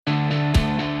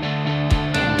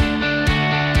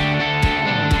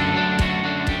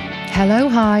Hello,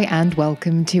 hi, and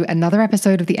welcome to another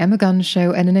episode of The Emma Gunn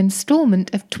Show and an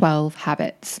installment of 12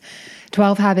 Habits.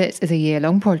 12 Habits is a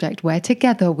year-long project where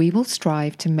together we will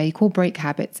strive to make or break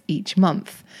habits each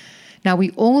month. Now,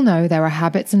 we all know there are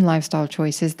habits and lifestyle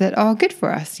choices that are good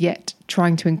for us, yet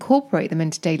trying to incorporate them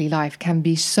into daily life can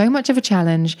be so much of a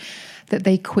challenge that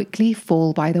they quickly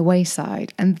fall by the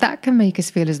wayside. And that can make us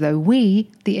feel as though we,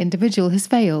 the individual, has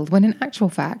failed, when in actual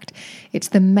fact, it's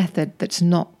the method that's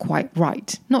not quite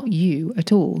right, not you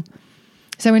at all.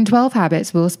 So in 12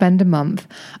 Habits, we'll spend a month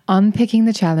unpicking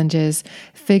the challenges,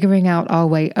 figuring out our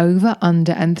way over,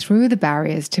 under, and through the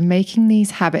barriers to making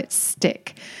these habits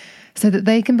stick, so that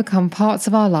they can become parts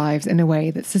of our lives in a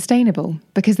way that's sustainable.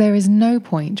 Because there is no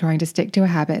point trying to stick to a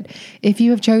habit if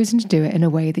you have chosen to do it in a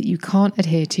way that you can't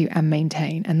adhere to and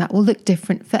maintain, and that will look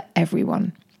different for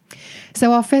everyone.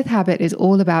 So our fifth habit is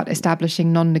all about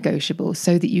establishing non-negotiables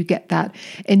so that you get that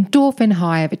endorphin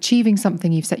high of achieving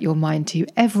something you've set your mind to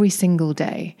every single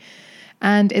day.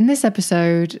 And in this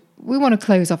episode, we want to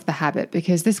close off the habit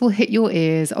because this will hit your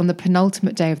ears on the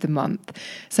penultimate day of the month.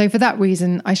 So for that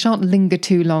reason, I shan't linger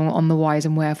too long on the whys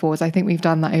and wherefores. I think we've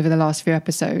done that over the last few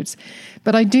episodes.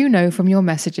 But I do know from your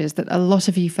messages that a lot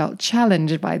of you felt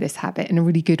challenged by this habit in a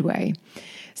really good way.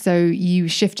 So you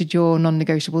shifted your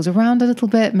non-negotiables around a little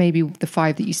bit. Maybe the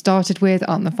 5 that you started with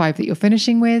aren't the 5 that you're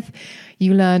finishing with.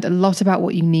 You learned a lot about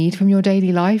what you need from your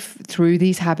daily life through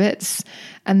these habits,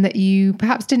 and that you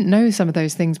perhaps didn't know some of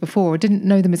those things before or didn't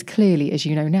know them as clearly as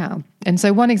you know now. And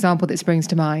so one example that springs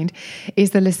to mind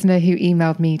is the listener who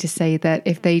emailed me to say that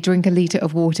if they drink a litre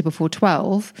of water before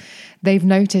 12, they've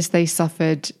noticed they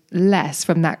suffered less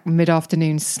from that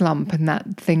mid-afternoon slump and that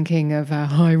thinking of,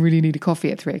 I really need a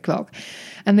coffee at 3 o'clock.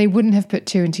 And they wouldn't have put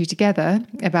 2 and 2 together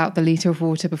about the litre of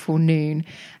water before noon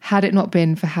had it not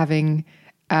been for having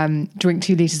drink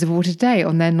 2 litres of water a day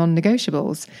on their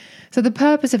non-negotiables. So the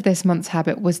purpose of this month's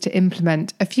habit was to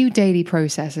implement a few daily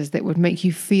processes that would make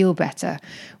you feel better,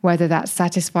 whether that's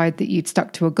satisfied that you'd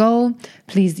stuck to a goal,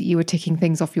 pleased that you were ticking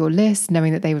things off your list,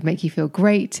 knowing that they would make you feel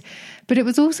great. But it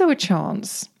was also a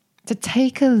chance to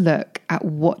take a look at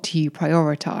what you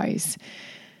prioritize.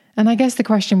 And I guess the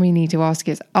question we need to ask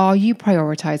is, are you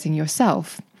prioritizing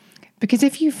yourself? Because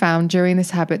if you found during this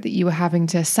habit that you were having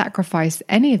to sacrifice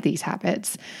any of these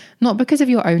habits, not because of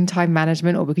your own time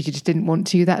management or because you just didn't want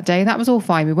to that day, that was all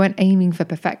fine. We weren't aiming for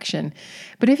perfection.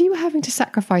 But if you were having to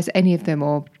sacrifice any of them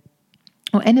or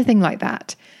anything like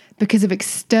that because of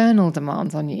external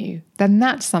demands on you, then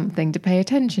that's something to pay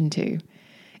attention to.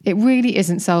 It really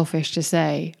isn't selfish to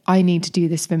say, I need to do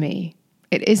this for me.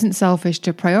 It isn't selfish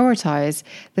to prioritize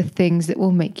the things that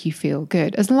will make you feel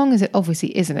good, as long as it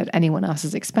obviously isn't at anyone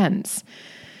else's expense.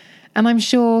 And I'm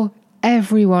sure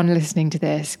everyone listening to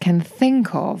this can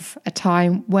think of a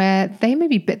time where they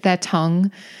maybe bit their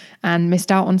tongue and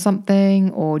missed out on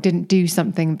something or didn't do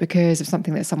something because of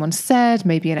something that someone said,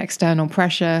 maybe an external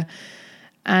pressure.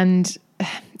 And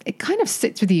it kind of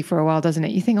sits with you for a while, doesn't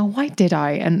it? You think, why did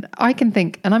I? And I can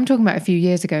think, and I'm talking about a few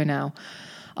years ago now,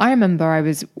 I remember I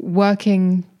was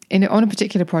working on a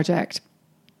particular project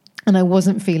and I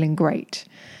wasn't feeling great.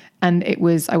 And I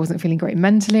wasn't feeling great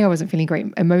mentally, I wasn't feeling great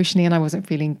emotionally, and I wasn't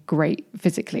feeling great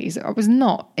physically. So I was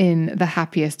not in the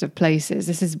happiest of places.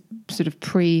 This is sort of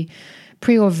pre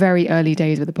or very early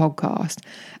days with the podcast.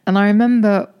 And I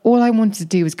remember all I wanted to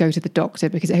do was go to the doctor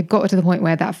because it had got to the point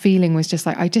where that feeling was just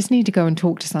like, I just need to go and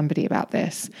talk to somebody about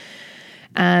this.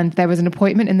 And there was an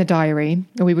appointment in the diary,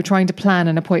 or we were trying to plan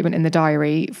an appointment in the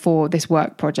diary for this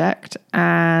work project.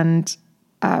 And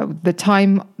the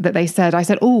time that they said, I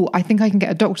said, I think I can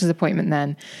get a doctor's appointment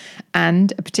then.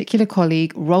 And a particular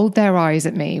colleague rolled their eyes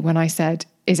at me when I said,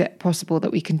 is it possible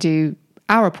that we can do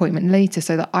our appointment later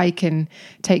so that I can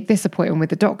take this appointment with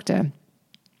the doctor?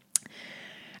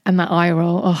 And that eye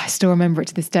roll, I still remember it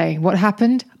to this day. What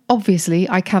happened? Obviously,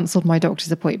 I cancelled my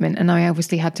doctor's appointment and I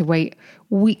obviously had to wait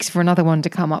weeks for another one to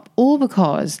come up, all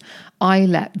because I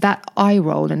let that eye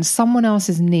roll and someone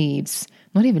else's needs,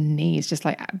 not even needs, just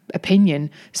like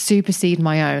opinion, supersede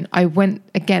my own. I went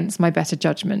against my better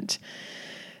judgment.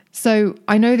 So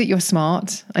I know that you're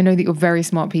smart. I know that you're very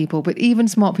smart people, but even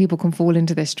smart people can fall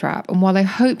into this trap. And while I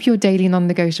hope your daily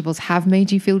non-negotiables have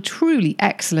made you feel truly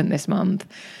excellent this month,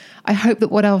 I hope that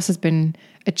what else has been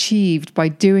achieved by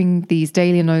doing these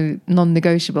daily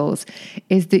non-negotiables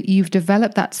is that you've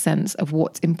developed that sense of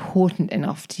what's important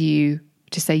enough to you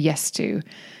to say yes to,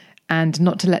 and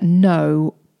not to let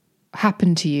no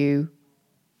happen to you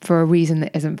for a reason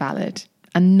that isn't valid.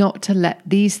 and not to let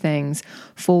these things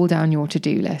fall down your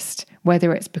to-do list,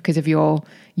 whether it's because of you're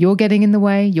getting in the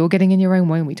way, you're getting in your own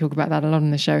way, and we talk about that a lot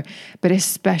on the show, but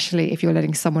especially if you're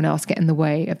letting someone else get in the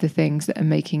way of the things that are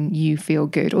making you feel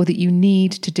good or that you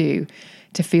need to do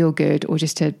to feel good or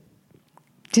just to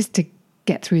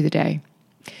get through the day.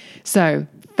 So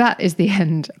that is the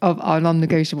end of our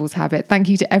non-negotiables habit. Thank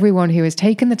you to everyone who has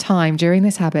taken the time during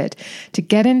this habit to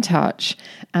get in touch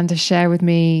and to share with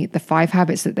me the 5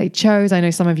 habits that they chose. I know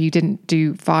some of you didn't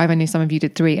do 5. I know some of you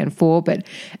did 3 and 4, but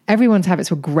everyone's habits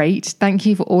were great. Thank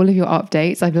you for all of your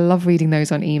updates. I love reading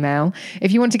those on email.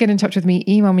 If you want to get in touch with me,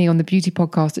 email me on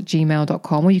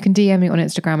thebeautypodcast@gmail.com, or you can DM me on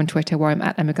Instagram and Twitter where I'm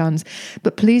at Emma Guns.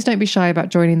 But please don't be shy about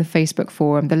joining the Facebook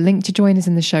forum. The link to join is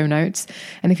in the show notes.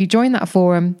 And if you join that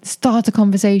forum, start a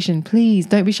conversation. Please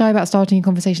don't be shy about starting a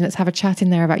conversation. Let's have a chat in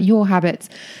there about your habits,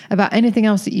 about anything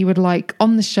else that you would like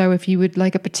on the show. If you would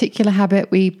like a particular habit,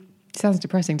 it sounds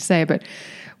depressing to say, but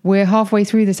we're halfway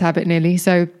through this habit nearly.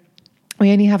 So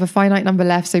we only have a finite number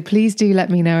left. So please do let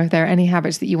me know if there are any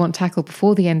habits that you want tackled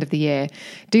before the end of the year.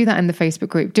 Do that in the Facebook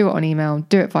group, do it on email,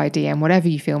 do it via DM, whatever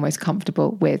you feel most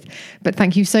comfortable with. But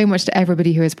thank you so much to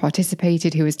everybody who has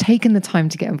participated, who has taken the time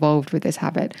to get involved with this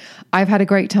habit. I've had a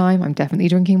great time. I'm definitely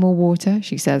drinking more water,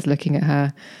 she says, looking at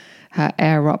her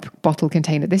Air Up bottle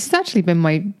container. This has actually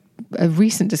been a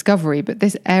recent discovery, but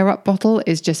this Air Up bottle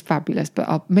is just fabulous.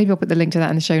 But maybe I'll put the link to that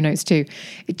in the show notes too.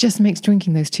 It just makes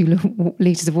drinking those 2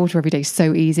 litres of water every day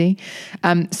so easy.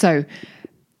 So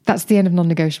that's the end of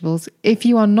non-negotiables. If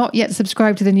you are not yet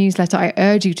subscribed to the newsletter, I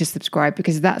urge you to subscribe,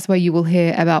 because that's where you will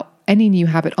hear about any new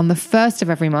habit on the 1st of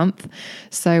every month.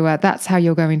 So that's how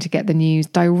you're going to get the news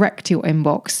direct to your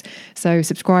inbox. So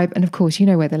subscribe. And of course, you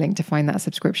know where the link to find that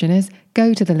subscription is.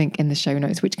 Go to the link in the show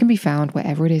notes, which can be found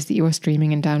wherever it is that you are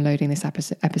streaming and downloading this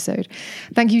episode.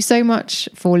 Thank you so much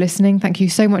for listening. Thank you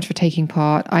so much for taking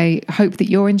part. I hope that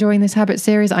you're enjoying this habit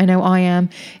series. I know I am.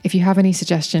 If you have any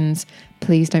suggestions,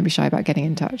 please don't be shy about getting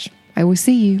in touch. I will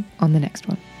see you on the next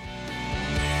one.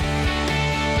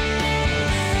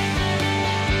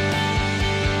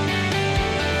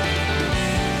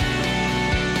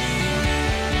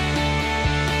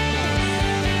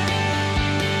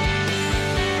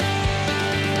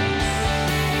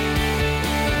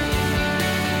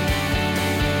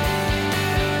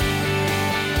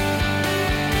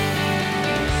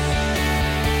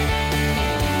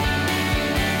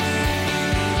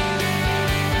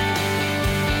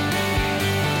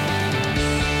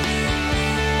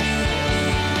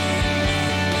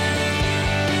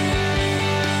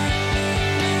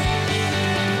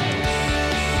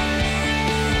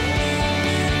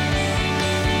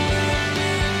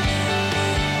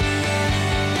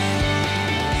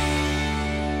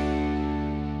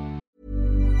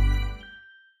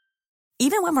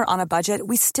 Even when we're on a budget,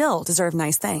 we still deserve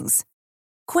nice things.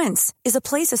 Quince is a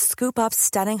place to scoop up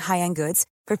stunning high-end goods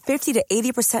for 50 to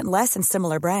 80% less than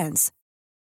similar brands.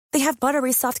 They have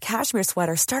buttery soft cashmere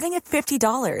sweaters starting at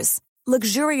 $50,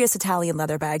 luxurious Italian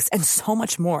leather bags, and so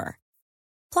much more.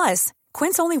 Plus,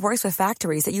 Quince only works with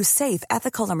factories that use safe,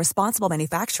 ethical, and responsible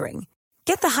manufacturing.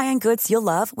 Get the high-end goods you'll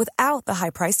love without the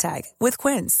high price tag with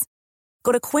Quince.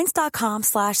 Go to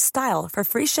quince.com/style for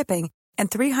free shipping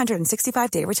and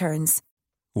 365-day returns.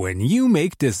 When you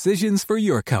make decisions for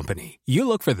your company, you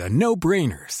look for the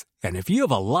no-brainers. And if you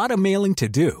have a lot of mailing to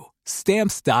do,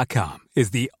 Stamps.com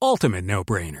is the ultimate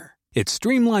no-brainer. It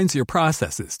streamlines your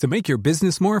processes to make your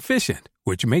business more efficient,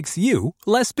 which makes you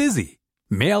less busy.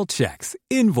 Mail checks,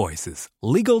 invoices,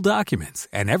 legal documents,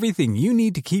 and everything you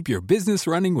need to keep your business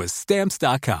running with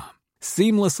Stamps.com.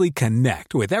 Seamlessly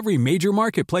connect with every major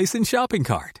marketplace and shopping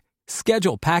cart.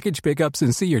 Schedule package pickups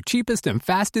and see your cheapest and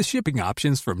fastest shipping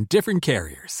options from different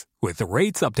carriers, with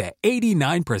rates up to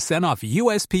 89% off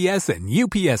USPS and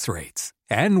UPS rates.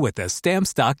 And with the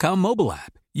Stamps.com mobile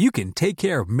app, you can take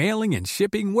care of mailing and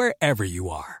shipping wherever you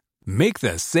are. Make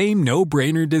the same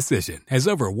no-brainer decision as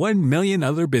over 1 million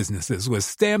other businesses with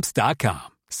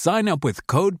Stamps.com. Sign up with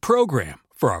code PROGRAM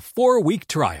for a 4-week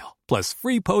trial, plus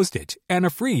free postage and a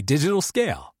free digital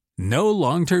scale. No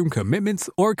long-term commitments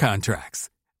or contracts.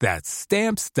 That's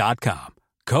Stamps.com.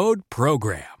 Code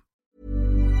PROGRAM.